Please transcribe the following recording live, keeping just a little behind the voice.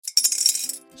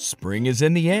Spring is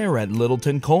in the air at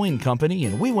Littleton Coin Company,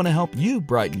 and we want to help you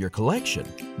brighten your collection.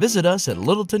 Visit us at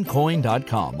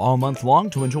littletoncoin.com all month long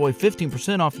to enjoy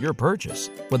 15% off your purchase.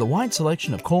 With a wide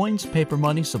selection of coins, paper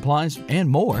money, supplies, and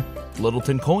more,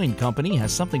 Littleton Coin Company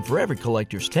has something for every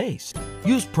collector's taste.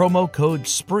 Use promo code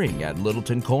SPRING at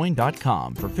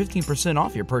littletoncoin.com for 15%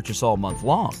 off your purchase all month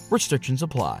long. Restrictions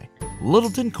apply.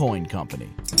 Littleton Coin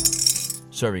Company.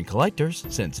 Serving collectors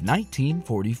since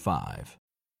 1945.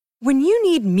 When you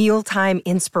need mealtime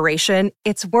inspiration,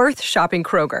 it's worth shopping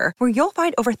Kroger, where you'll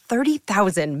find over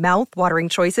 30,000 mouth-watering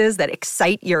choices that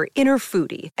excite your inner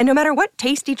foodie. And no matter what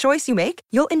tasty choice you make,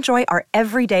 you'll enjoy our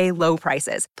everyday low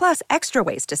prices, plus extra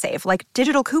ways to save, like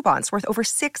digital coupons worth over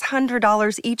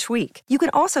 $600 each week. You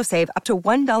can also save up to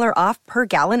 $1 off per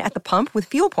gallon at the pump with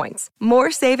fuel points.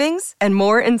 More savings and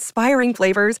more inspiring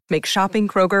flavors make shopping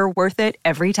Kroger worth it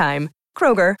every time.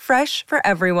 Kroger, fresh for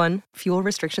everyone. Fuel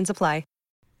restrictions apply.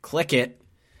 Click it.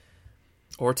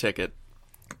 Or ticket.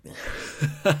 Welcome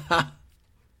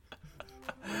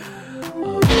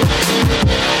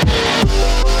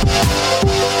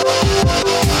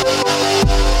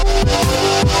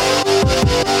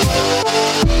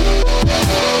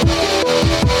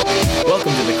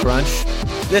to The Crunch.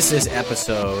 This is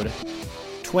episode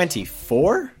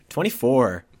 24?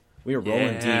 24. We are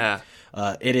rolling deep.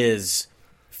 It is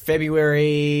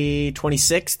February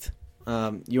 26th.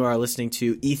 You are listening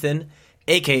to Ethan,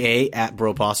 a.k.a. at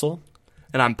Bropostle.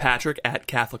 And I'm Patrick, at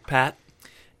Catholic Pat.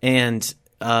 And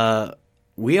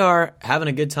we are having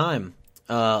a good time.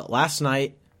 Last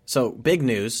night, so big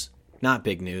news, not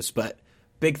big news, but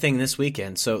big thing this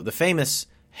weekend. So the famous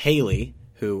Haley,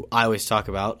 who I always talk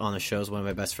about on the show, is one of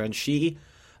my best friends. She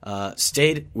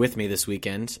stayed with me this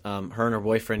weekend. Her and her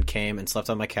boyfriend came and slept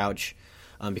on my couch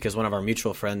because one of our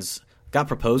mutual friends got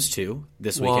proposed to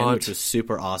this weekend, which was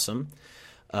super awesome.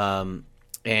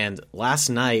 And last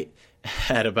night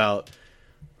at about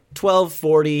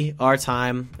 12:40 our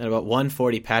time and about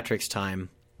 1:40 Patrick's time,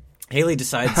 Haley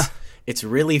decides it's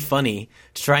really funny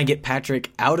to try and get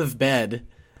Patrick out of bed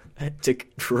to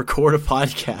record a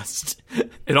podcast.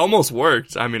 It almost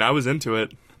worked. I mean, I was into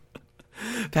it.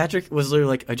 Patrick was literally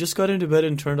like, I just got into bed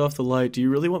and turned off the light. Do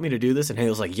you really want me to do this? And Haley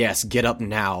was like, yes, get up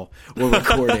now. We're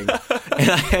recording.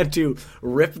 And I had to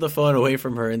rip the phone away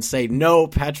from her and say, no,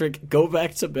 Patrick, go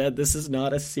back to bed. This is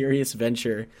not a serious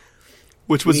venture.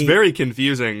 Which was very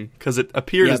confusing because it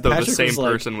appeared as though Patrick the same was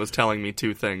person was telling me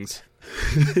two things.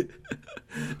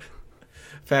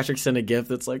 Patrick sent a gift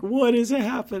that's like, what is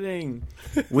happening?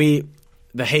 The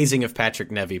hazing of Patrick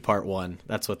Nevy, part 1.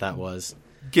 That's what that was.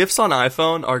 Gifts on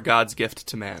iPhone are God's gift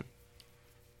to man.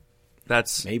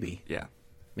 That's... Maybe. Yeah.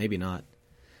 Maybe not.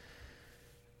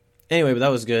 Anyway, but that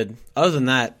was good. Other than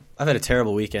that, I've had a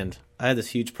terrible weekend. I had this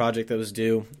huge project that was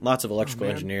due. Lots of electrical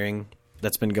engineering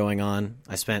that's been going on.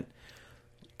 I spent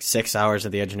 6 hours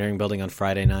at the engineering building on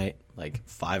Friday night, like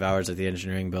 5 hours at the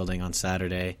engineering building on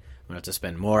Saturday. I'm going to have to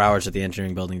spend more hours at the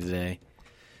engineering building today.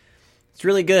 It's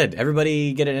really good.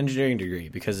 Everybody get an engineering degree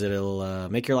because it'll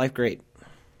make your life great.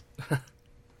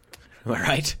 Am I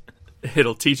right?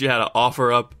 It'll teach you how to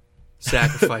offer up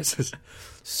sacrifices.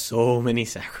 So many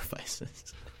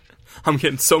sacrifices. I'm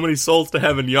getting so many souls to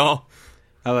heaven, y'all.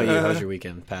 How about you? How was your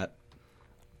weekend, Pat?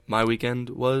 My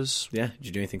weekend was... Yeah, did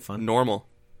you do anything fun? Normal.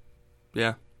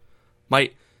 Yeah.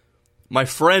 My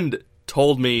friend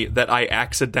told me that I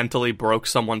accidentally broke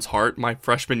someone's heart my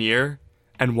freshman year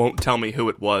and won't tell me who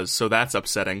it was, so that's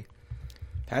upsetting.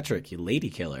 Patrick, you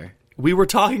lady killer. We were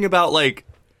talking about, like,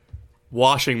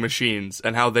 washing machines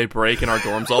and how they break in our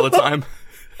dorms all the time.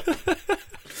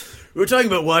 We were talking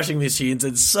about washing machines,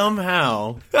 and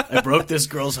somehow I broke this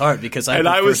girl's heart because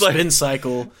I was like, spin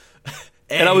cycle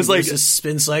A and I was like, versus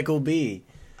spin cycle B.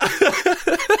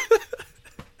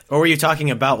 Or were you talking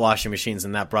about washing machines,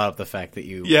 and that brought up the fact that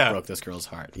you broke this girl's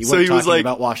heart? You weren't talking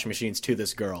about washing machines to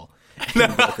this girl and you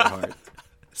broke her heart.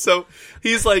 So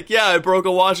he's like, yeah, I broke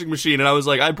a washing machine. And I was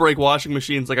like, I break washing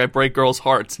machines like I break girls'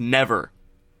 hearts. Never.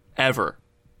 Ever.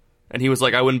 And he was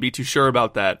like, I wouldn't be too sure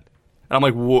about that. And I'm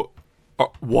like,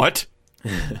 what?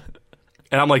 And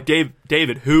I'm like,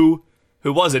 David, who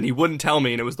was it? And he wouldn't tell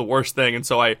me, and it was the worst thing. And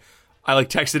so I like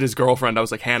texted his girlfriend. I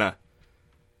was like, Hannah,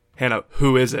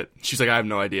 who is it? She's like, I have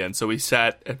no idea. And so we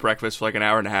sat at breakfast for like an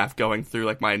hour and a half going through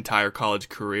like my entire college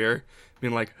career,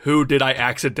 being like, who did I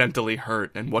accidentally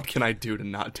hurt, and what can I do to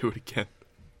not do it again?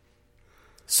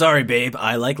 Sorry, babe,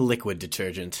 I like liquid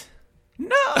detergent.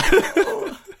 No!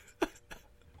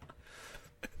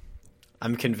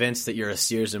 I'm convinced that you're a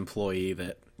Sears employee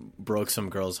that broke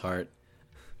some girl's heart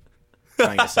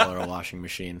trying to sell her a washing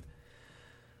machine.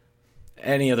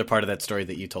 Any other part of that story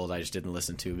that you told, I just didn't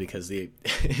listen to because the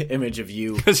image of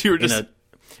you, because you were just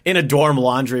in a dorm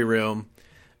laundry room,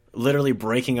 literally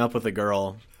breaking up with a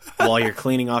girl while you're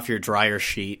cleaning off your dryer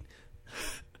sheet.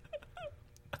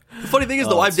 The funny thing is,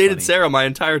 though, I've dated Sarah my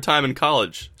entire time in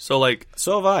college. So, like...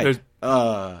 So have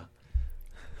I.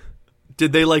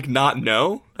 Did they, like, not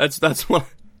know? That's what...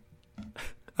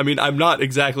 I mean, I'm not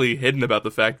exactly hidden about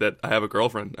the fact that I have a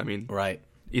girlfriend. I mean... Right.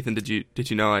 Ethan, did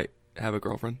you know I have a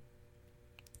girlfriend?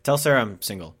 Tell Sarah I'm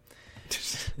single.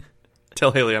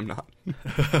 Tell Haley I'm not.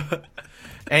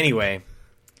 Anyway.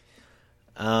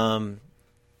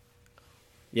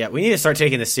 Yeah, we need to start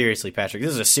taking this seriously, Patrick.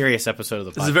 This is a serious episode of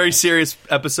the podcast. This is a very serious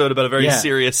episode about a very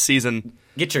serious season.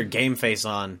 Get your game face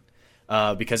on,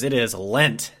 because it is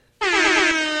Lent.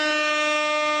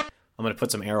 I'm going to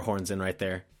put some air horns in right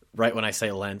there. Right when I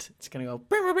say Lent. It's going to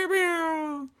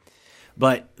go...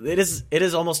 But it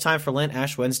is almost time for Lent.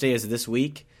 Ash Wednesday is this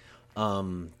week.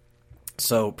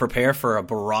 So prepare for a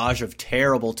barrage of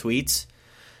terrible tweets.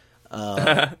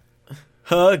 Got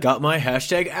my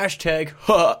hashtag.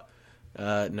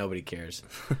 Nobody cares.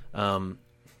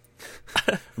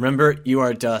 Remember, you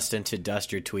are dust, and to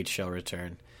dust your tweets shall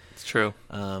return. It's true.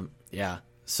 Yeah.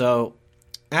 So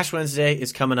Ash Wednesday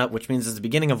is coming up, which means it's the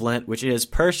beginning of Lent, which is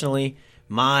personally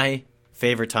my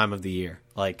favorite time of the year.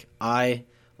 Like, I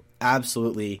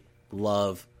absolutely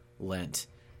love Lent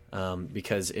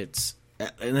because it's,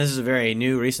 and this is a very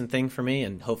new, recent thing for me,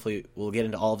 and hopefully we'll get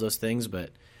into all of those things, but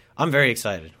I'm very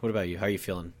excited. What about you? How are you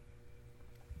feeling?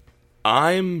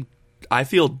 I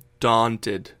feel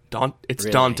daunted. It's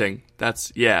Really? daunting.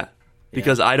 That's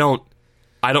because I don't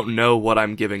know what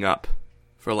I'm giving up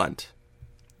for Lent.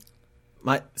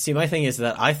 My thing is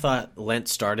that I thought Lent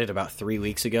started about 3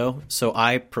 weeks ago, so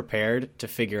I prepared to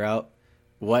figure out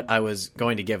what I was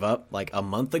going to give up like a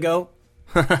month ago.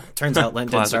 Turns out Lent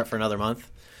didn't start for another month.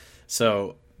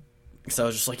 So I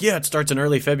was just like, yeah, it starts in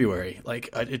early February. Like,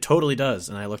 it totally does.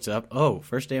 And I looked it up. Oh,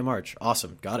 first day of March.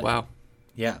 Awesome. Got it. Wow.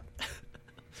 Yeah.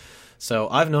 So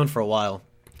I've known for a while.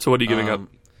 So what are you giving up?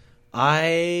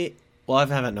 I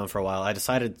haven't known for a while. I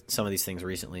decided some of these things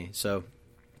recently. So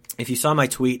if you saw my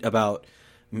tweet about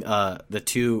the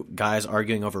two guys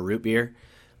arguing over root beer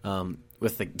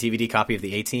with the DVD copy of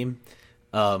the A-Team,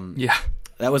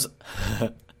 that was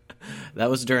that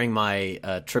was during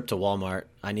my trip to Walmart.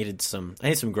 I needed some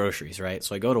groceries, right?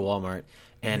 So I go to Walmart,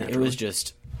 and it was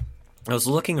just, I was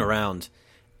looking around,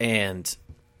 and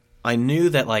I knew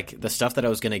that like the stuff that I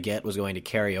was going to get was going to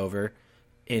carry over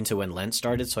into when Lent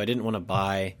started, so I didn't want to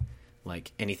buy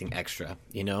like anything extra,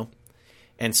 you know?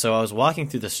 And so I was walking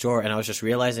through the store, and I was just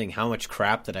realizing how much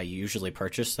crap that I usually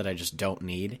purchase that I just don't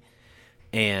need.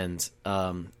 And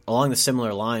along the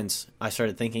similar lines, I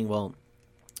started thinking, well,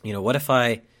 you know, what if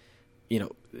I, you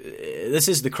know, this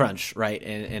is the crunch, right?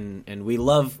 And we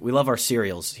love our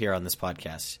cereals here on this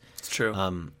podcast. It's true.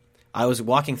 I was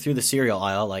walking through the cereal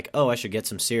aisle like, oh, I should get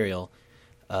some cereal.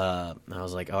 And I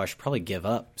was like, oh, I should probably give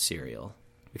up cereal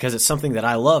because it's something that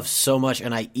I love so much,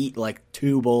 and I eat like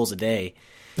 2 bowls a day,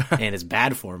 and it's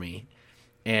bad for me.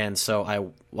 And so I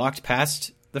walked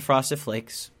past the Frosted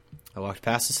Flakes. I walked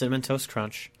past the Cinnamon Toast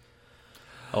Crunch.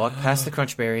 I walked past the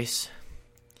Crunch Berries.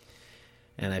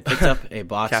 And I picked up a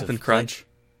box Captain of Crunch.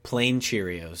 Plain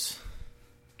Cheerios.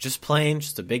 Just plain,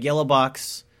 just a big yellow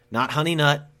box. Not Honey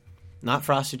Nut. Not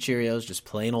Frosted Cheerios, just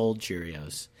plain old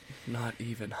Cheerios. Not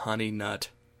even Honey Nut.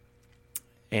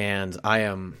 And I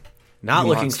am not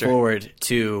looking forward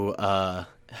to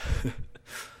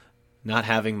not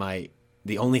having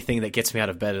the only thing that gets me out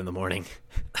of bed in the morning,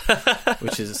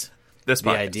 which is the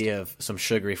idea of some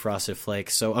sugary Frosted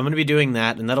Flakes. So I'm going to be doing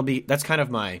that, and that's kind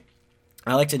of I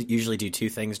like to usually do 2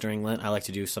 things during Lent. I like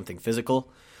to do something physical,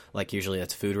 like usually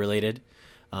that's food related,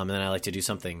 and then I like to do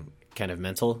something kind of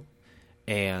mental.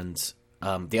 And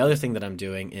the other thing that I'm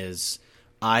doing is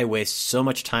I waste so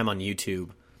much time on YouTube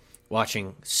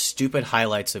watching stupid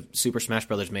highlights of Super Smash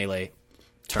Bros. Melee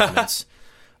tournaments.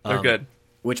 They're good.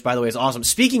 Which, by the way, is awesome.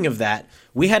 Speaking of that,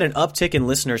 we had an uptick in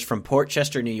listeners from Port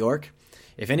Chester, New York.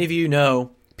 If any of you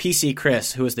know PC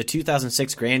Chris, who is the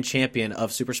 2006 Grand Champion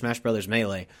of Super Smash Bros.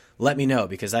 Melee, let me know,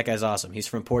 because that guy's awesome. He's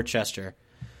from Port Chester.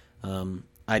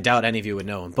 I doubt any of you would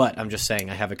know him, but I'm just saying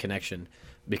I have a connection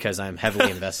because I'm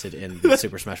heavily invested in the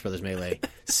Super Smash Bros. Melee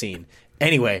scene.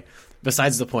 Anyway,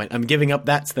 besides the point, I'm giving up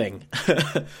that thing.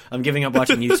 I'm giving up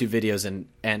watching YouTube videos and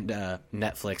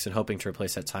Netflix and hoping to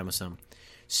replace that time with some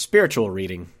spiritual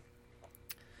reading.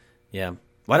 Yeah.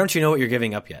 Why don't you know what you're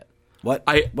giving up yet? What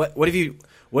have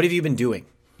you been doing?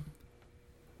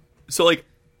 So, like,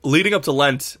 leading up to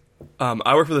Lent,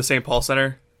 I work for the St. Paul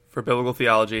Center for Biblical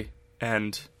Theology,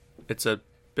 and it's a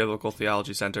biblical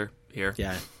theology center here.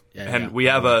 Yeah. And we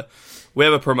have a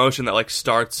promotion that like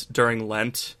starts during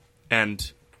Lent,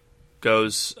 and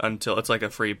goes until it's like a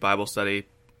free Bible study.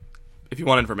 If you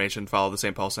want information, follow the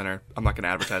St. Paul Center. I'm not going to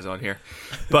advertise it on here,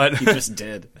 but You just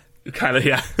did. kind of,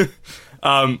 yeah.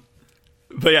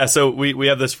 But yeah, so we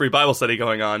have this free Bible study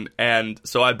going on, and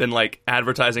so I've been like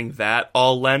advertising that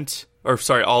all Lent,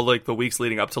 all like the weeks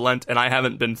leading up to Lent, and I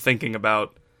haven't been thinking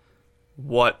about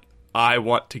what I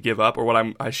want to give up or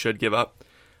what I should give up.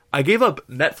 I gave up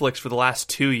Netflix for the last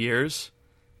 2 years,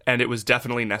 and it was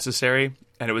definitely necessary,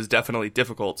 and it was definitely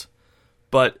difficult,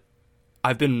 but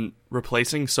I've been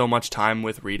replacing so much time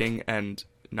with reading and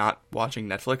not watching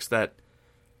Netflix that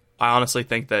I honestly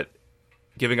think that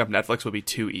giving up Netflix would be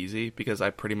too easy because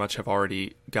I pretty much have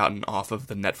already gotten off of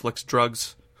the Netflix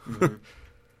drugs. Mm-hmm.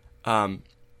 But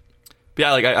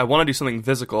yeah, like I want to do something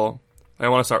physical. I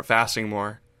want to start fasting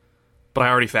more, but I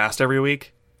already fast every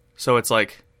week, so it's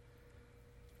like,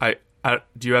 I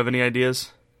do you have any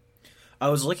ideas? I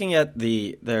was looking at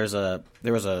there was a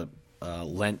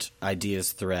Lent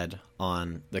ideas thread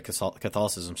on the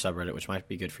Catholicism subreddit, which might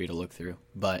be good for you to look through.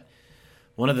 But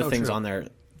one of the things on there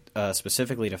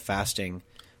specifically to fasting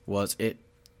was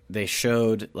they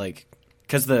showed, like,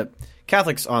 because the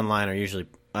Catholics online are usually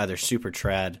either super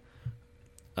trad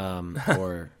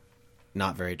or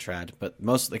not very trad, but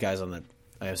most of the guys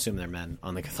I assume they're men,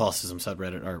 on the Catholicism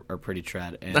subreddit are pretty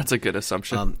trad. And, that's a good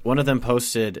assumption. One of them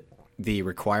posted the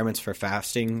requirements for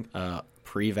fasting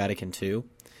pre-Vatican II,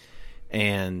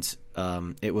 and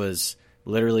it was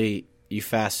literally you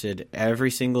fasted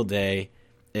every single day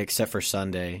except for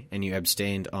Sunday, and you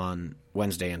abstained on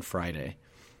Wednesday and Friday.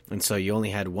 And so you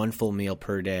only had one full meal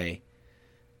per day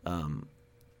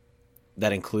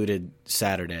that included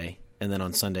Saturday, and then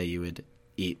on Sunday you would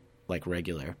eat like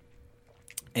regular.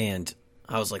 And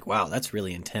I was like, wow, that's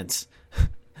really intense.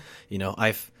 You know,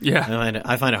 I find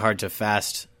it hard to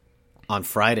fast on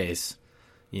Fridays,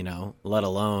 you know, let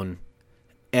alone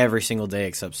every single day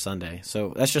except Sunday.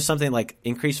 So that's just something like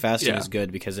increased fasting is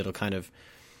good because it'll kind of,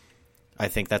 I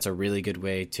think that's a really good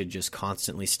way to just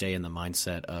constantly stay in the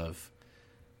mindset of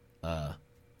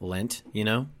Lent, you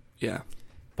know? Yeah.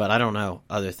 But I don't know,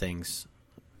 other things.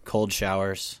 Cold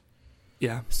showers.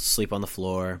 Yeah. Sleep on the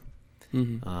floor.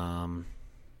 Mm-hmm.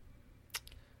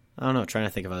 I don't know, trying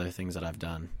to think of other things that I've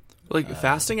done. Like,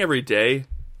 fasting every day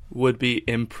would be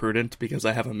imprudent because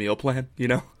I have a meal plan, you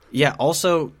know? Yeah,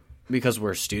 also because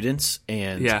we're students,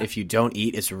 and Yeah. if you don't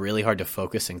eat, it's really hard to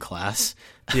focus in class.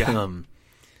 Yeah.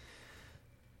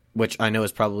 Which I know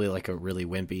is probably like a really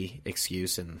wimpy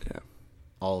excuse and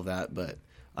all of that, but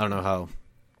I don't know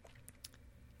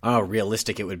how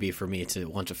realistic it would be for me to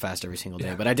want to fast every single day.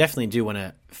 Yeah. But I definitely do want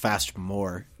to fast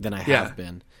more than I have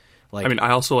been. Like, I mean,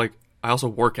 I also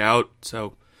work out,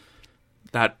 so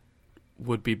that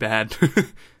would be bad.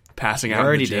 Passing out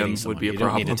in the gym would be a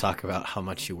problem. You don't need to talk about how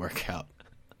much you work out.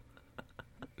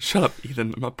 Shut up,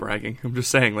 Ethan. I'm not bragging. I'm just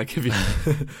saying, like, if you...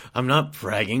 I'm not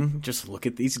bragging. Just look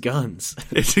at these guns.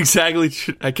 It's exactly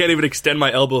true. I can't even extend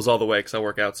my elbows all the way because I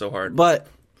work out so hard. But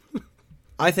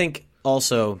I think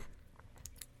also,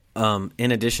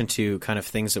 in addition to kind of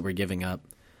things that we're giving up,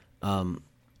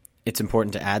 it's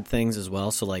important to add things as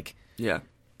well. So, like... Yeah.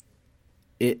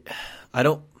 I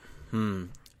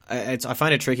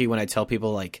find it tricky when I tell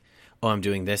people, like, oh, I'm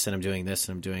doing this and I'm doing this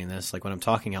and I'm doing this. Like, when I'm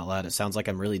talking out loud, it sounds like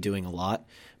I'm really doing a lot.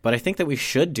 But I think that we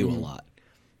should do a lot.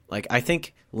 Like, I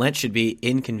think Lent should be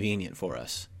inconvenient for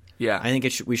us. Yeah. I think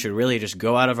we should really just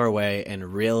go out of our way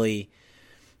and really,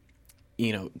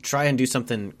 you know, try and do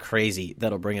something crazy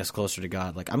that'll bring us closer to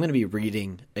God. Like, I'm going to be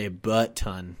reading a butt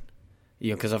ton, you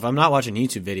know, because if I'm not watching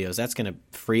YouTube videos, that's going to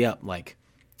free up, like,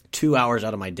 2 hours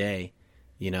out of my day,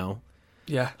 you know?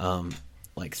 Yeah.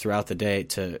 Like throughout the day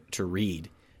to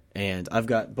read. And I've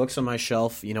got books on my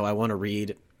shelf. You know, I want to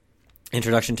read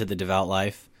Introduction to the Devout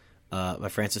Life by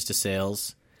Francis de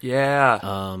Sales. Yeah.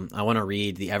 I want to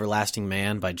read The Everlasting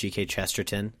Man by G.K.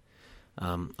 Chesterton.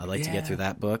 I'd like to get through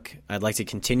that book. I'd like to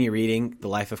continue reading The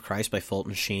Life of Christ by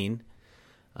Fulton Sheen.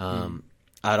 I'd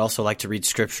also like to read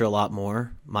Scripture a lot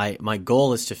more. My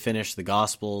goal is to finish the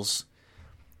Gospels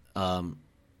and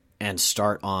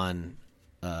start on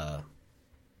the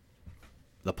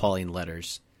Pauline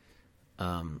letters.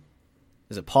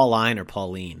 Is it Pauline or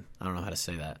Pauline? I don't know how to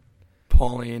say that.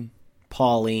 Pauline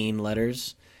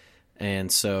letters. And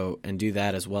do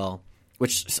that as well,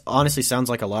 which honestly sounds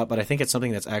like a lot, but I think it's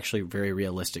something that's actually very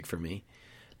realistic for me,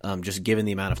 just given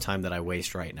the amount of time that I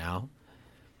waste right now.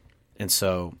 And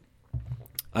so,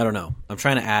 I don't know. I'm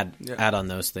trying to add on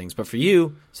those things. But for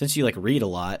you, since you like read a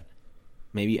lot,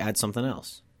 maybe add something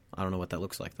else. I don't know what that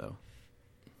looks like, though.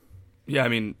 Yeah, I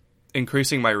mean,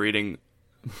 increasing my reading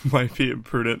might be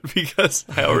imprudent because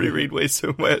I already read way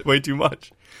too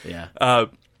much. Yeah.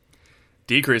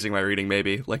 decreasing my reading,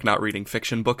 maybe, like not reading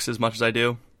fiction books as much as I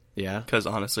do. Yeah. Because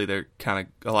honestly, they're kind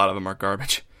of, a lot of them are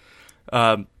garbage.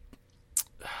 I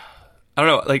don't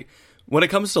know, like, when it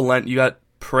comes to Lent, you got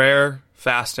prayer,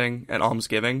 fasting, and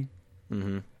almsgiving.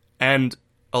 Mm-hmm. And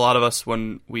a lot of us,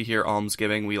 when we hear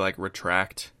almsgiving, we, like,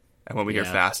 retract. And when we hear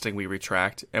fasting, we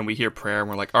retract. And we hear prayer, and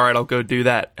we're like, all right, I'll go do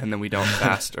that. And then we don't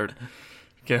fast or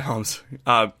get alms.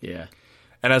 Yeah.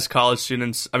 And as college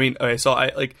students, I mean, okay, so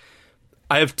I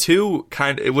have two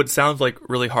it would sound like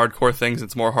really hardcore things.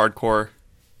 It's more hardcore.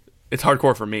 It's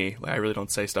hardcore for me. Like, I really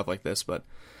don't say stuff like this, but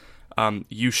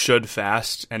you should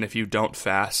fast. And if you don't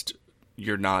fast,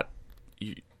 you're not,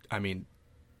 you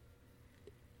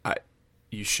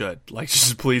should, like,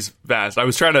 just please fast. I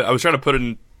was trying to put it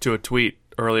into a tweet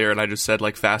earlier, and I just said,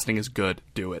 like, fasting is good.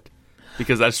 Do it.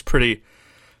 Because that's pretty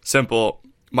simple.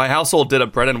 My household did a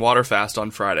bread and water fast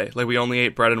on Friday. Like, we only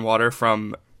ate bread and water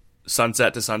from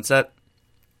sunset to sunset.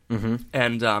 Mm-hmm.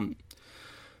 And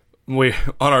we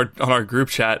on our group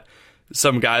chat,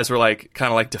 some guys were like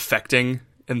kind of like defecting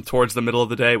and towards the middle of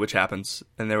the day, which happens,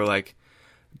 and they were like,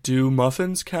 "Do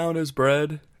muffins count as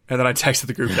bread?" And then I texted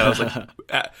the group chat. I was like,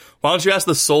 "Why don't you ask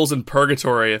the souls in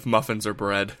purgatory if muffins are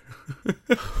bread?"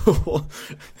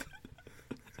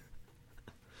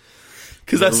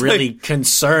 Because that's really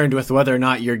concerned with whether or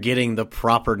not you're getting the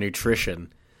proper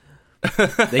nutrition.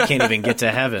 They can't even get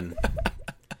to heaven.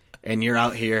 And you're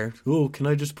out here, oh, can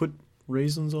I just put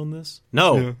raisins on this?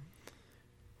 No. Yeah.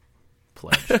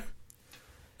 Pledge.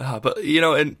 But, you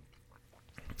know, and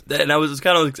I was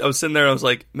sitting there and I was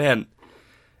like, man,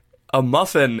 a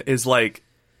muffin is like,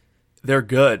 they're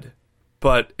good,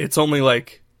 but it's only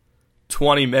like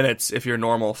 20 minutes if you're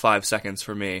normal, 5 seconds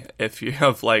for me, if you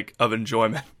have like of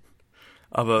enjoyment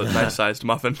of a nice sized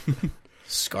muffin.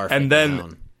 Scarf and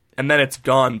then it's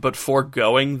gone. But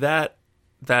foregoing that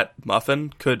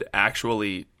muffin could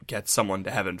actually get someone to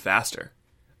heaven faster.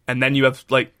 And then you have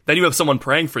someone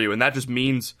praying for you, and that just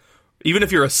means, even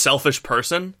if you're a selfish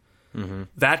person, mm-hmm.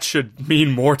 that should mean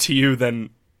more to you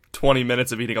than 20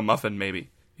 minutes of eating a muffin,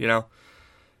 maybe, you know?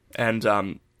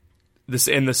 And this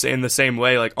in the same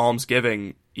way, like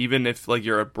almsgiving, even if like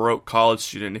you're a broke college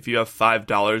student, if you have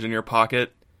 $5 in your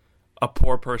pocket, a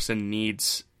poor person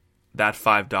needs that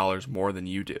 $5 more than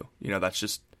you do. You know, that's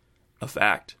just a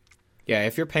fact. Yeah,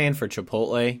 if you're paying for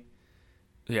Chipotle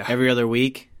every other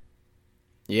week,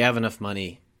 you have enough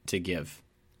money to give.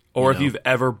 Or if you've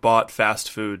ever bought fast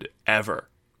food ever.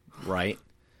 Right.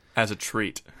 As a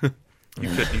treat.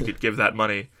 you could give that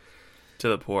money to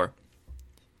the poor.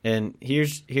 And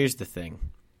here's the thing.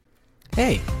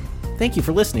 Hey, thank you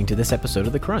for listening to this episode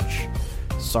of The Crunch.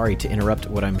 Sorry to interrupt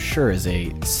what I'm sure is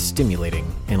a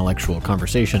stimulating intellectual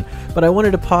conversation, but I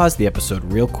wanted to pause the episode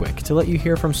real quick to let you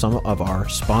hear from some of our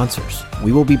sponsors.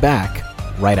 We will be back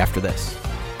right after this.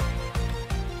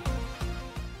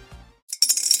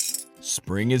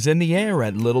 Spring is in the air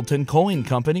at Littleton Coin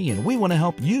Company, and we want to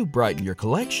help you brighten your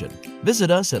collection.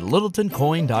 Visit us at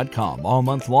littletoncoin.com all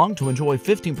month long to enjoy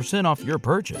 15% off your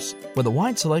purchase. With a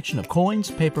wide selection of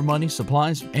coins, paper money,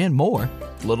 supplies, and more,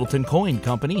 Littleton Coin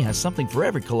Company has something for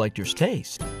every collector's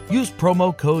taste. Use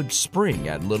promo code SPRING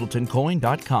at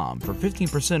littletoncoin.com for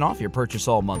 15% off your purchase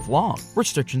all month long.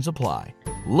 Restrictions apply.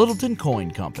 Littleton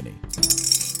Coin Company.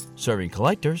 Serving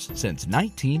collectors since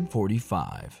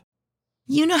 1945.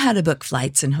 You know how to book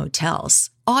flights and hotels.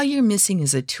 All you're missing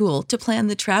is a tool to plan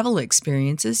the travel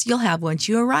experiences you'll have once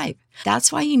you arrive.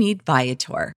 That's why you need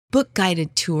Viator. Book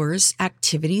guided tours,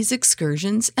 activities,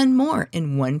 excursions, and more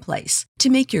in one place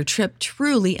to make your trip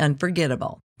truly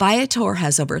unforgettable. Viator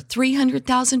has over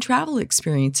 300,000 travel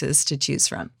experiences to choose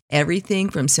from. Everything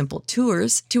from simple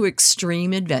tours to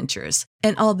extreme adventures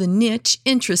and all the niche,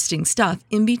 interesting stuff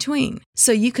in between.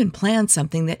 So you can plan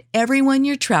something that everyone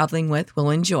you're traveling with will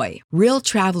enjoy. Real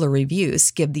traveler reviews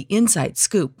give the inside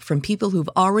scoop from people who've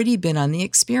already been on the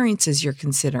experiences you're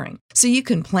considering. So you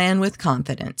can plan with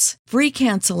confidence. Free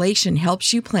cancellation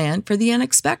helps you plan for the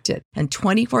unexpected. And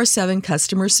 24/7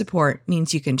 customer support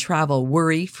means you can travel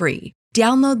worry-free.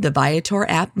 Download the Viator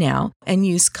app now and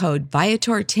use code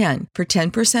Viator10 for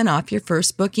 10% off your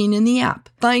first booking in the app.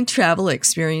 Find travel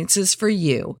experiences for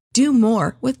you. Do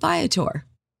more with Viator.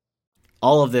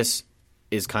 All of this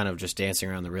is kind of just dancing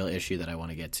around the real issue that I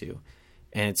want to get to.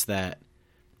 And it's that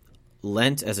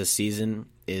Lent as a season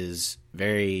is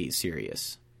very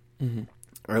serious. Mm-hmm.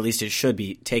 Or at least it should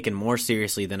be taken more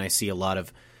seriously than I see a lot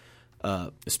of,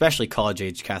 especially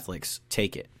college-age Catholics,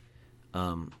 take it.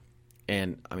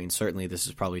 And, I mean, certainly this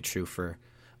is probably true for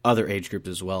other age groups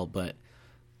as well, but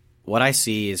what I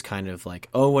see is kind of like,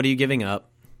 oh, what are you giving up?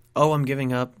 Oh, I'm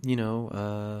giving up,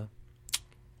 chocolate.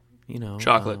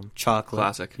 Chocolate.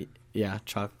 Classic. Yeah,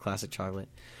 classic chocolate.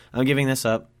 I'm giving this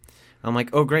up. I'm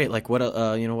like, oh great, like what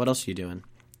what else are you doing?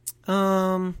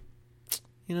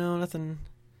 Nothing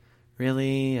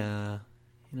really. I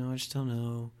just don't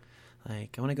know.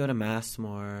 Like I want to go to mass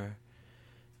more.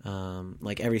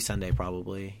 Like every Sunday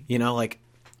probably.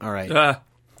 All right.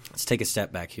 Let's take a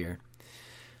step back here.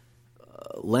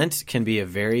 Lent can be a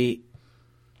very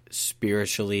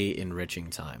spiritually enriching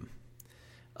time.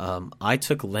 I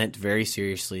took Lent very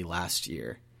seriously last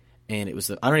year, and it was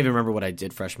I don't even remember what I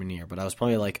did freshman year, but I was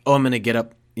probably like, oh, I'm going to get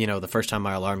up, the first time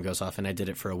my alarm goes off, and I did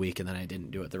it for a week, and then I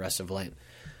didn't do it the rest of Lent.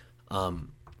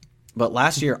 But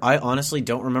last year, I honestly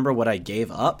don't remember what I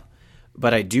gave up,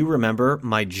 but I do remember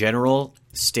my general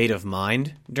state of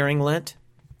mind during Lent,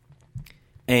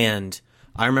 and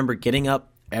I remember getting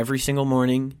up every single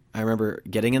morning. I remember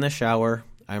getting in the shower.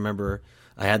 I remember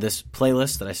I had this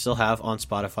playlist that I still have on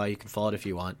Spotify. You can follow it if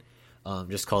you want,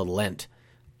 just called Lent.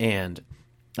 And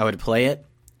I would play it,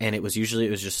 and it was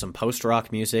just some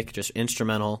post-rock music, just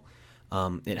instrumental.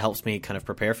 It helps me kind of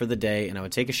prepare for the day, and I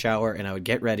would take a shower, and I would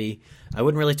get ready. I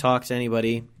wouldn't really talk to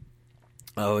anybody.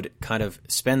 I would kind of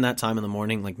spend that time in the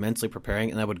morning like mentally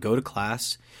preparing, and I would go to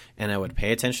class, and I would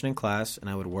pay attention in class, and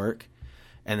I would work,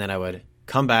 and then I would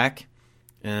come back,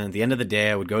 and at the end of the day,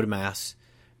 I would go to Mass,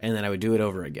 and then I would do it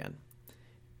over again.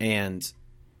 And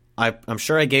I'm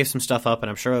sure I gave some stuff up, and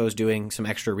I'm sure I was doing some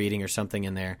extra reading or something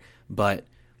in there, but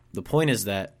the point is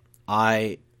that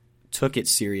I took it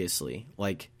seriously.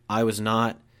 Like, I was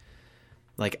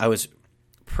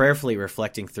prayerfully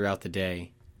reflecting throughout the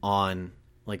day on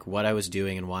like what I was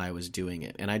doing and why I was doing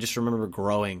it. And I just remember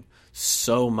growing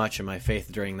so much in my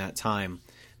faith during that time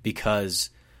because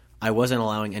I wasn't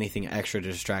allowing anything extra to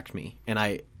distract me. And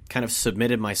I kind of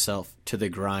submitted myself to the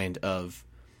grind of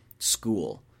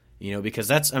school, because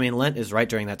Lent is right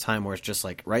during that time where it's just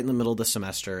like right in the middle of the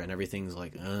semester and everything's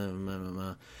like,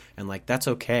 and like, that's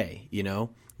okay.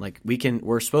 Like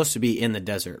we're supposed to be in the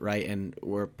desert, right? And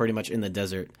we're pretty much in the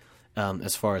desert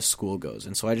as far as school goes.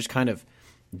 And so I just kind of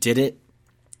did it.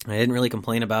 I didn't really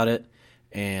complain about it.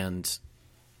 And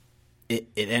it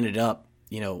ended up,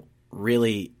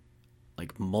 really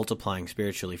like multiplying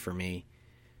spiritually for me,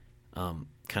 kind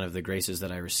of the graces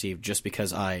that I received just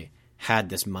because I had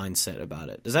this mindset about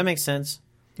it. Does that make sense?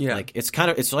 Yeah. Like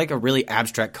it's like a really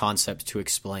abstract concept to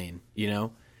explain,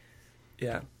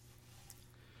 Yeah.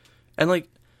 And like,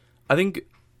 I think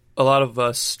a lot of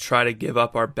us try to give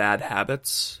up our bad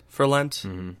habits for Lent.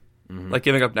 Mm-hmm. Mm-hmm. Like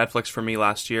giving up Netflix for me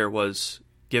last year was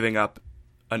giving up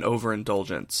an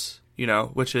overindulgence,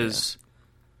 which is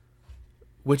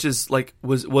like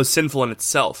was sinful in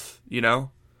itself,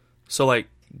 So like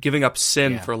giving up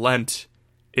sin for Lent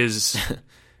is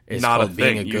it's not a thing.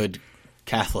 Being a good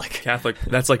Catholic,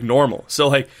 that's like normal. So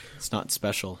like it's not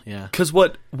special, yeah. Because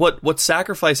what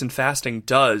sacrifice and fasting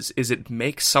does is it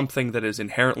makes something that is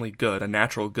inherently good, a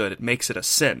natural good, it makes it a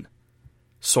sin,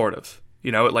 sort of.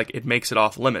 It makes it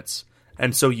off limits,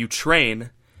 and so you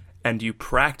train and you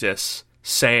practice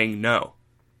saying no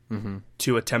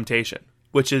to a temptation,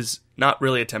 which is not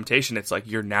really a temptation. It's like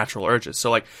your natural urges.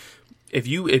 So like if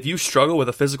you struggle with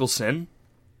a physical sin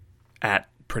at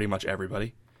pretty much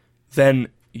everybody, then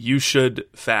you should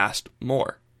fast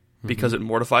more because it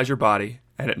mortifies your body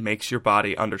and it makes your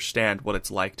body understand what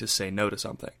it's like to say no to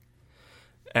something.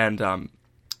 And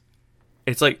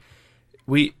it's like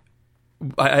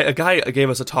a guy gave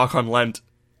us a talk on Lent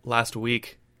last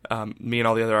week, me and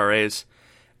all the other RAs,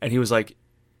 and he was like,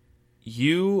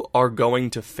 you are going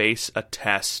to face a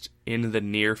test in the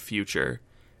near future,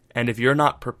 and if you're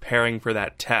not preparing for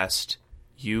that test,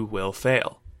 you will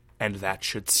fail, and that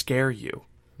should scare you.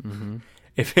 Mm-hmm.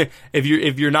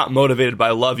 If you're not motivated by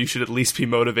love, you should at least be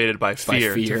motivated by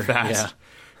fear to fast.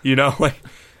 Yeah.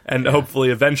 And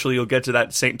hopefully eventually you'll get to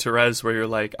that Saint Therese where you're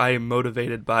like, I am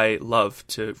motivated by love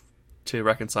to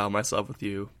reconcile myself with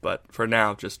you, but for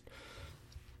now, just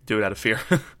do it out of fear.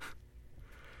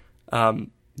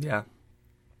 Yeah.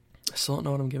 I still don't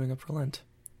know what I'm giving up for Lent.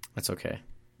 That's okay.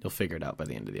 You'll figure it out by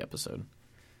the end of the episode.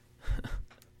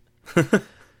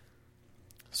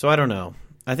 So I don't know.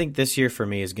 I think this year for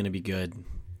me is going to be good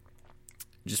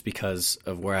just because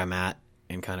of where I'm at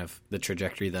and kind of the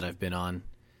trajectory that I've been on.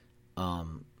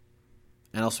 And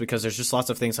also because there's just lots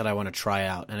of things that I want to try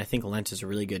out. And I think Lent is a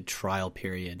really good trial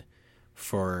period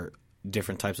for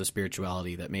different types of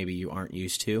spirituality that maybe you aren't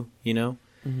used to,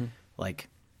 Mm-hmm. Like,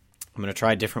 I'm going to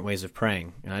try different ways of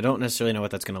praying. And I don't necessarily know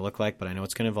what that's going to look like, but I know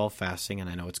it's going to involve fasting, and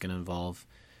I know it's going to involve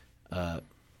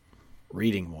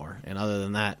reading more. And other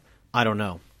than that, I don't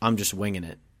know. I'm just winging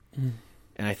it. Mm.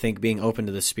 And I think being open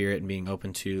to the Spirit and being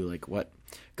open to like what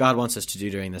God wants us to do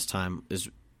during this time is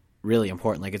really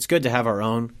important. Like, it's good to have our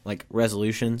own, like,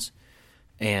 resolutions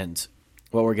and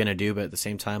what we're going to do, but at the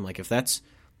same time, like, if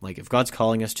God's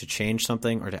calling us to change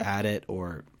something or to add it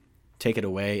or take it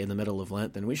away in the middle of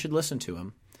Lent, then we should listen to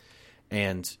him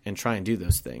and try and do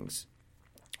those things.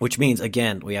 Which means,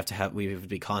 again, we have to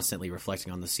be constantly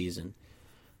reflecting on the season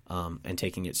and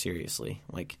taking it seriously.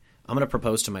 Like, I'm going to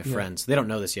propose to my friends. They don't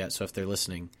know this yet, so if they're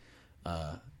listening,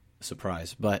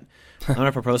 surprise. But I'm going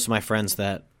to propose to my friends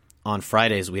that on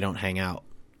Fridays we don't hang out.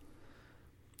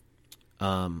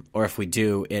 Or if we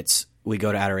do, we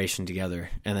go to adoration together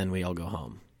and then we all go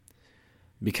home.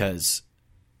 Because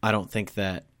I don't think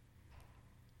that,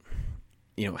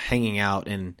 hanging out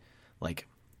and like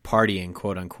partying,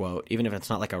 quote unquote, even if it's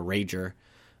not like a rager,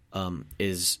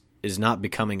 is not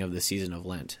becoming of the season of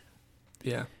Lent.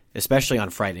 Yeah. Especially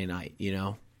on Friday night,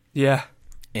 Yeah.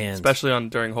 And especially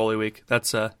during Holy Week.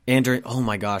 That's and during, oh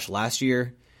my gosh, last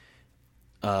year,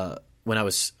 when I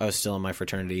was still in my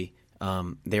fraternity,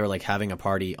 they were like having a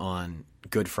party on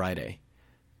Good Friday,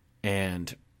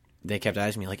 and they kept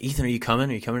asking me like, "Ethan, are you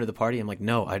coming? Are you coming to the party?" I'm like,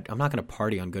 "No, I'm not going to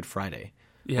party on Good Friday.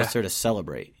 What's there to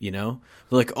celebrate?" They're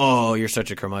like, "Oh, you're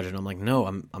such a curmudgeon." I'm like, "No,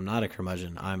 I'm not a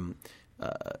curmudgeon. I'm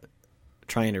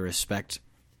trying to respect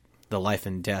the life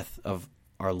and death of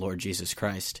our Lord Jesus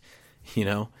Christ."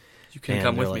 You can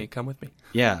come with me. Come with me.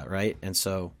 Yeah, right. And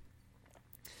so,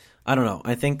 I don't know.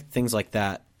 I think things like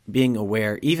that, being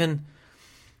aware,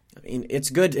 it's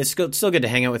good. It's still good to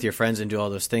hang out with your friends and do all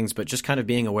those things, but just kind of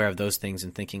being aware of those things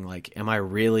and thinking like, am I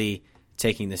really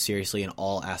taking this seriously in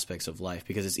all aspects of life?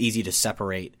 Because it's easy to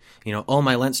separate, oh,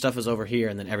 my Lent stuff is over here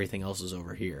and then everything else is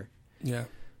over here. Yeah.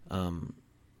 I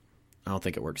don't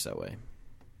think it works that way.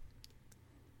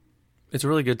 It's a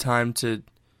really good time to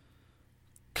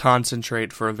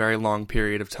concentrate for a very long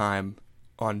period of time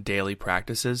on daily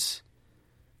practices.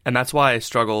 And that's why I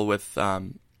struggle with,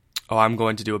 I'm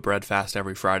going to do a bread fast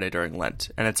every Friday during Lent.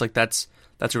 And it's like, that's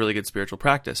a really good spiritual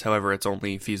practice. However, it's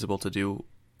only feasible to do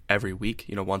every week,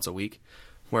 once a week.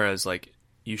 Whereas like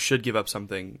you should give up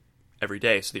something every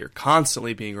day so that you're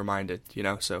constantly being reminded,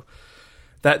 so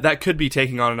that could be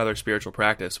taking on another spiritual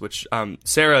practice, which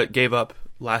Sarah gave up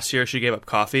last year. She gave up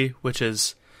coffee, which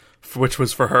was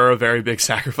for her a very big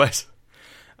sacrifice.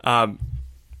 And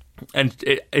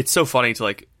it's so funny to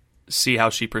like see how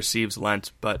she perceives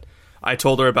Lent, but I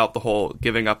told her about the whole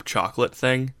giving up chocolate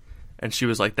thing, and she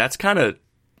was like, "That's kind of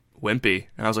wimpy."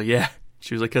 And I was like, "Yeah."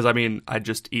 She was like, "Because I'd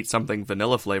just eat something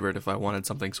vanilla flavored if I wanted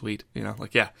something sweet."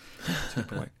 Like, yeah, that's a good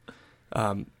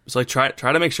point. So like, try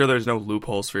to make sure there's no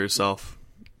loopholes for yourself.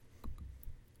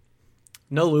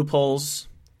 No loopholes.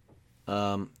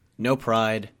 No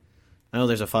pride. I know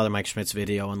there's a Father Mike Schmitz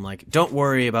video on like, don't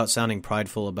worry about sounding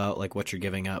prideful about like what you're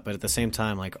giving up, but at the same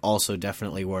time, like also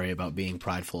definitely worry about being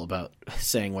prideful about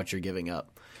saying what you're giving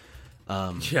up.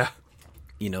 Yeah.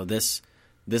 This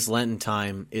Lenten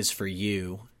time is for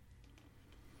you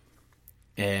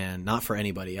and not for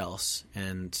anybody else.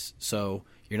 And so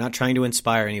you're not trying to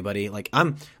inspire anybody. Like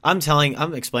I'm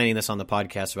explaining this on the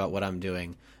podcast about what I'm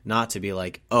doing, not to be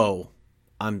like, "Oh,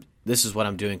 this is what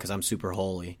I'm doing because I'm super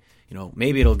holy."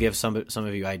 Maybe it'll give some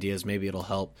of you ideas. Maybe it'll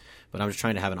help. But I'm just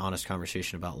trying to have an honest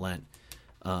conversation about Lent.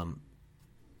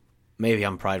 Maybe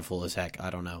I'm prideful as heck. I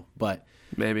don't know. But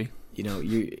maybe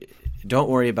you don't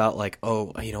worry about like,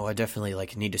 oh, I definitely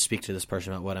like need to speak to this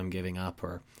person about what I'm giving up,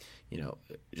 or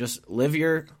just live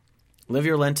your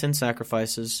Lenten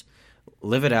sacrifices,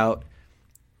 live it out,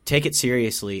 take it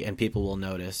seriously, and people will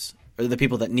notice. Or the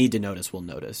people that need to notice will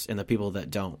notice, and the people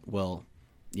that don't will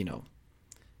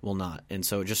not. And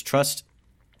so just trust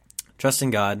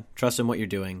in God, trust in what you're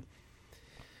doing,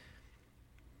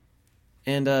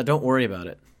 and don't worry about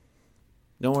it.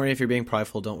 Don't worry if you're being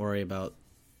prideful. Don't worry about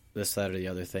this, that, or the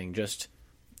other thing. Just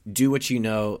do what you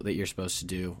know that you're supposed to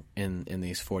do in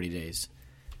these 40 days,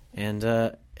 and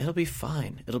it'll be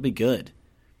fine. It'll be good.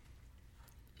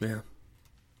 Yeah.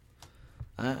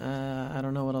 I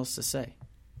don't know what else to say.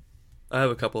 I have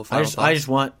a couple of final thoughts. I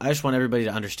just want everybody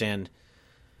to understand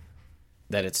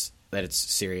that it's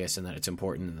serious and that it's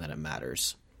important and that it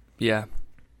matters. Yeah.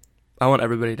 I want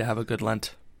everybody to have a good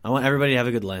Lent. And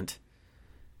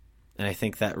I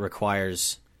think that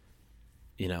requires,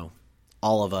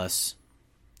 all of us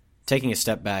taking a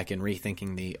step back and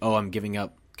rethinking I'm giving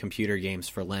up computer games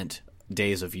for Lent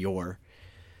days of yore.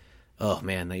 Oh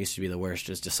man, that used to be the worst,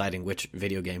 just deciding which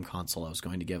video game console I was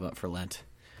going to give up for Lent.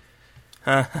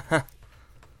 It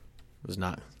was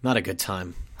not a good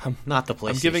time. Not the PlayStation.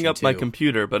 I'm giving up 2. my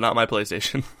computer, but not my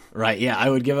PlayStation. Right, yeah, I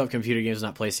would give up computer games,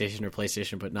 not PlayStation, or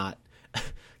PlayStation, but not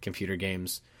computer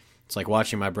games. It's like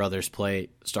watching my brothers play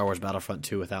Star Wars Battlefront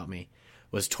 2 without me.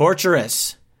 It was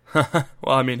torturous. Well,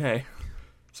 I mean, hey.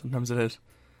 Sometimes it is.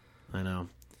 I know.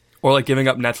 Or like giving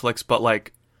up Netflix, but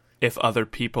like if other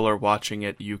people are watching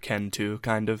it, you can too,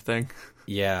 kind of thing.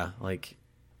 Yeah, like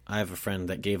I have a friend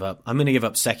that gave up. I'm going to give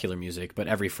up secular music, but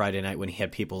every Friday night when he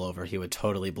had people over, he would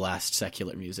totally blast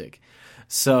secular music.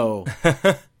 So,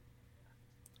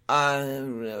 are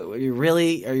you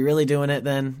really doing it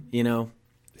then? You know?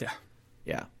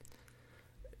 Yeah.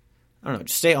 I don't know.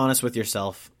 Just stay honest with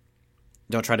yourself.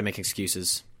 Don't try to make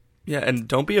excuses. Yeah, and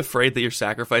don't be afraid that you're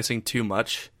sacrificing too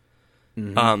much.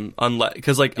 Unless,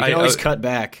 because like you can always cut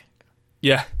back.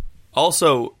 Yeah.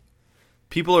 Also,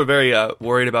 people are very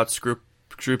worried about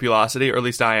scrupulosity, or at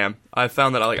least I am. I've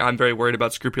found that I'm very worried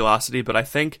about scrupulosity, but I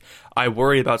think I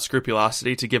worry about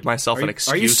scrupulosity to give myself an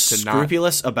excuse to not. Are you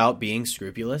scrupulous about being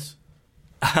scrupulous?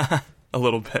 A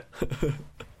little bit.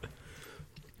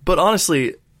 But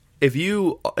honestly, if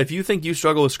you think you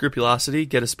struggle with scrupulosity,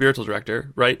 get a spiritual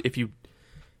director, right?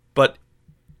 But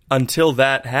until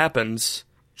that happens,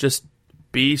 just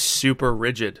be super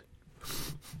rigid.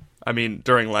 I mean,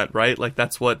 during Lent, right? Like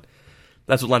that's what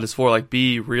Lent is for. Like,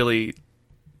 be really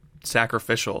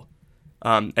sacrificial.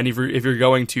 And if you're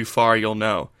going too far, you'll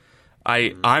know.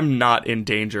 I'm not in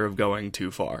danger of going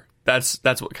too far. That's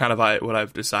what kind of what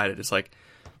I've decided. It's like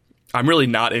I'm really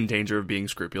not in danger of being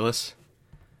scrupulous.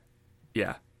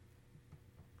 Yeah.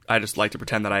 I just like to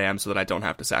pretend that I am so that I don't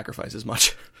have to sacrifice as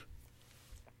much.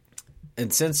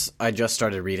 And since I just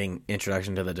started reading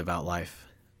Introduction to the Devout Life,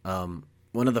 one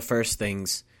of the first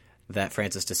things that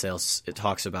Francis de Sales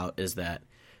talks about is that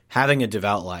having a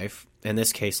devout life, in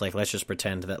this case, like let's just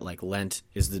pretend that like Lent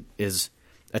is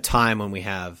a time when we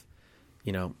have,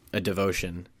 a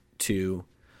devotion to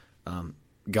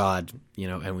God,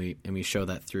 and we show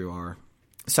that through our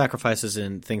sacrifices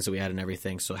and things that we add and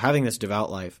everything. So having this devout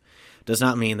life does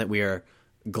not mean that we are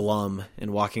glum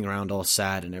and walking around all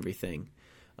sad and everything.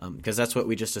 Because that's what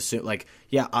we just assume. Like,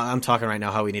 yeah, I'm talking right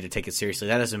now how we need to take it seriously.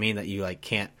 That doesn't mean that you like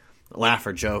can't laugh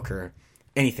or joke or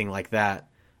anything like that.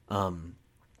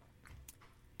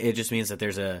 It just means that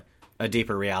there's a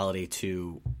deeper reality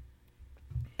to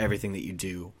everything that you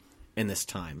do in this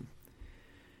time.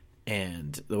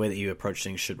 And the way that you approach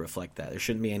things should reflect that. There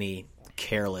shouldn't be any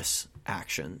careless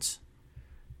actions.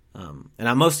 And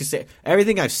I'm mostly saying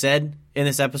everything I've said in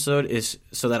this episode is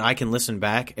so that I can listen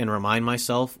back and remind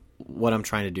myself what I'm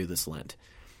trying to do this Lent.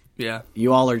 Yeah.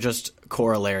 You all are just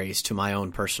corollaries to my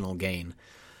own personal gain.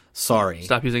 Sorry.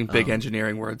 Stop using big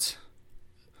engineering words.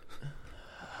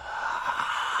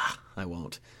 I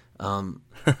won't.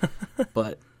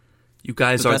 But you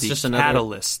guys are the just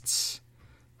catalysts,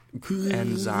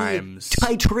 enzymes,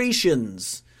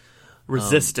 titrations,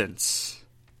 resistance.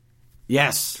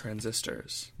 Yes.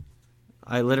 Transistors.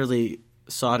 I literally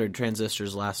soldered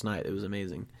transistors last night. It was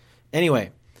amazing.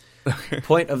 Anyway,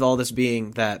 point of all this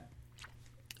being that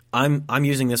I'm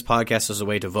using this podcast as a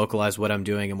way to vocalize what I'm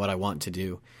doing and what I want to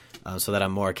do, so that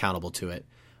I'm more accountable to it.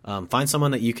 Find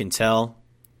someone that you can tell.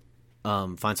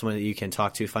 Find someone that you can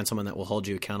talk to. Find someone that will hold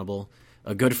you accountable.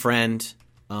 A good friend.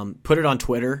 Put it on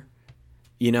Twitter.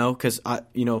 Because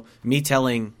me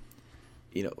telling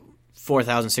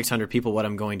 4,600 people what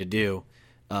I'm going to do,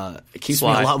 it keeps me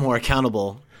a lot more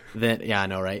accountable than I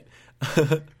know, right?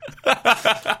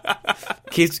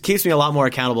 keeps me a lot more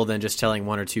accountable than just telling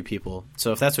one or two people.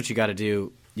 So if that's what you got to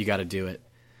do, you got to do it.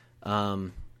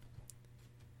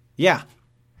 Yeah.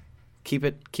 Keep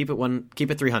it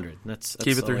 300. That's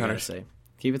keep it 300. All I gotta say.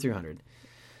 Keep it 300.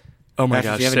 Oh my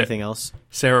Patrick, gosh! Do you have anything else?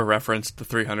 Sarah referenced the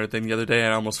 300 thing the other day,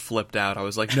 and I almost flipped out. I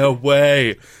was like, "No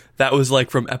way! That was like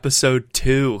from episode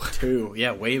 2."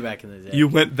 Yeah, way back in the day. You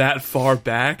went that far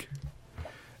back.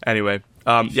 Anyway,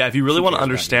 yeah. If you really want to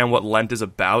understand what Lent is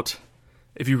about,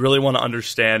 if you really want to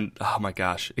understand, oh my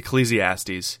gosh,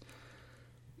 Ecclesiastes.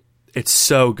 It's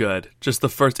so good. Just the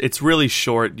first, it's really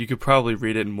short. You could probably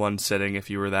read it in one sitting if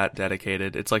you were that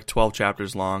dedicated. It's like 12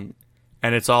 chapters long,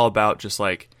 and it's all about just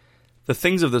like the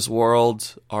things of this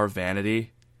world are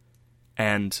vanity,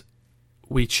 and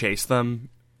we chase them,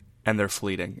 and they're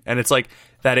fleeting. And it's like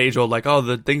that age-old, like, oh,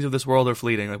 the things of this world are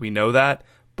fleeting. Like, we know that,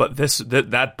 but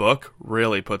that book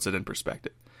really puts it in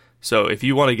perspective. So if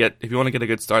you want to get a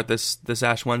good start this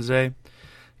Ash Wednesday,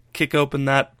 kick open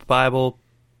that Bible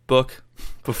book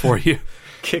before you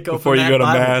go to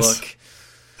mass.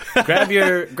 Book. Grab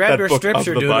your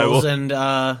scripture doodles and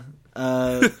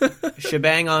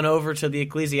shebang on over to the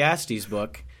Ecclesiastes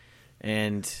book,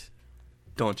 and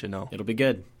don't you know it'll be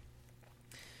good.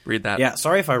 Read that. Yeah,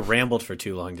 sorry if I rambled for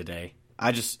too long today.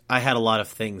 I had a lot of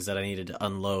things that I needed to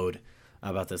unload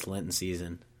about this Lenten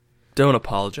season. Don't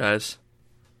apologize.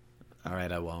 All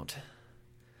right, I won't.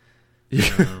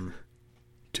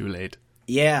 Too late.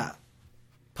 Yeah.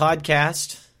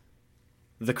 Podcast.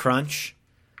 the crunch.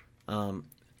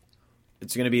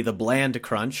 It's going to be the bland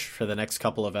crunch for the next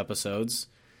couple of episodes.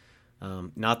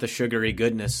 Not the sugary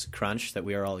goodness crunch that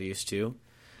we are all used to.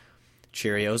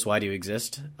 Cheerios, why do you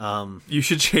exist? You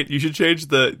should change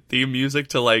the theme music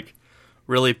to like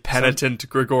really penitent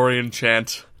Gregorian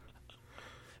chant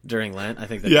during Lent. I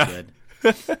think that'd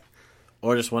be good.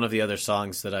 Or just one of the other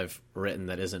songs that I've written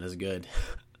that isn't as good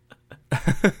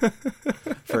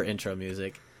for intro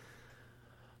music.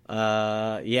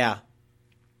 Yeah.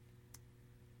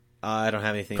 I don't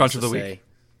have anything Crunch else of to the say.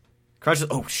 week.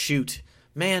 Oh, shoot.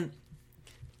 Man,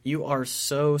 you are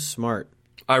so smart.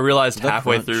 I realized The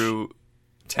halfway crunch. through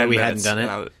 10 we minutes. hadn't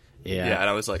done it? And Yeah. and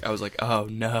I was like, oh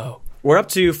no. We're up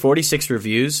to 46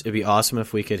 reviews. It'd be awesome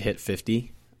if we could hit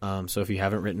 50. So if you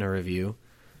haven't written a review,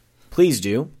 please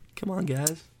do. Come on,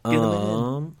 guys. Get them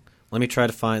in. Let me try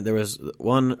to find. There was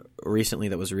one recently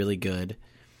that was really good.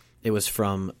 It was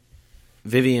from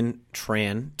Tivian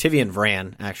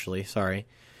Vran, actually. Sorry.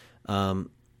 And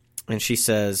she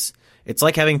says, "It's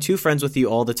like having two friends with you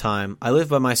all the time. I live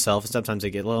by myself, and sometimes I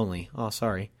get lonely. Oh,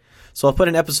 sorry. So I'll put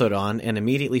an episode on and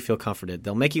immediately feel comforted.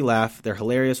 They'll make you laugh. They're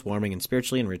hilarious, warming, and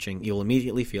spiritually enriching. You'll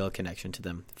immediately feel a connection to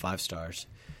them. 5 stars.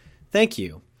 Thank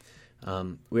you.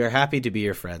 We are happy to be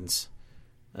your friends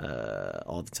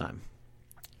all the time."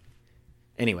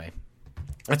 Anyway,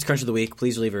 that's Crunch of the Week.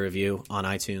 Please leave a review on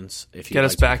iTunes. If you Get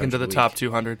us back into the top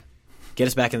 200. Get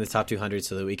us back in the top 200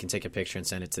 so that we can take a picture and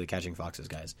send it to the Catching Foxes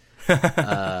guys.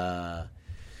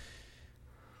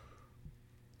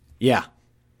 Yeah.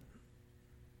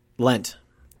 Lent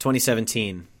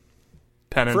 2017.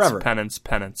 Penance, Forever.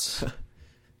 penance.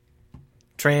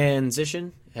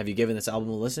 Transition. Have you given this album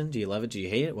a listen? Do you love it? Do you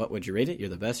hate it? What would you rate it? You're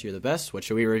the best. You're the best. What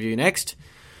should we review next?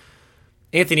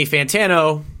 Anthony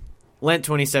Fantano, Lent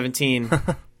 2017.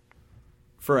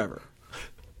 Forever.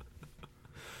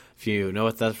 If you know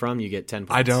what that's from, you get 10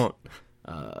 points. I don't.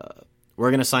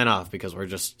 We're going to sign off because we're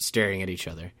just staring at each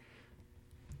other.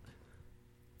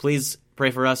 Please pray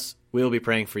for us. We will be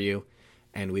praying for you,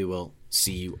 and we will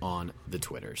see you on the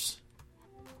Twitters.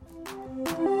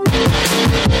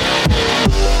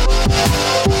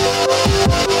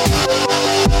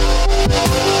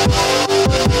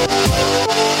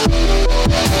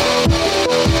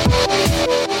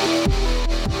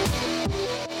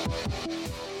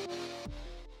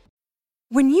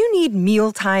 When you need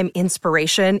mealtime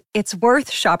inspiration, it's worth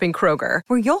shopping Kroger,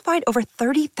 where you'll find over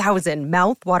 30,000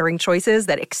 mouth-watering choices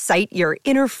that excite your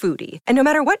inner foodie. And no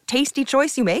matter what tasty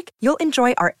choice you make, you'll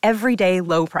enjoy our everyday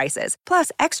low prices,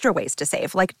 plus extra ways to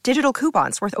save, like digital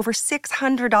coupons worth over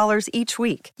 $600 each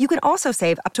week. You can also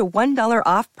save up to $1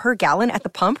 off per gallon at the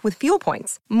pump with fuel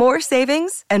points. More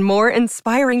savings and more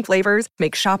inspiring flavors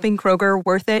make shopping Kroger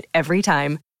worth it every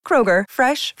time. Kroger,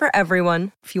 fresh for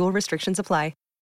everyone. Fuel restrictions apply.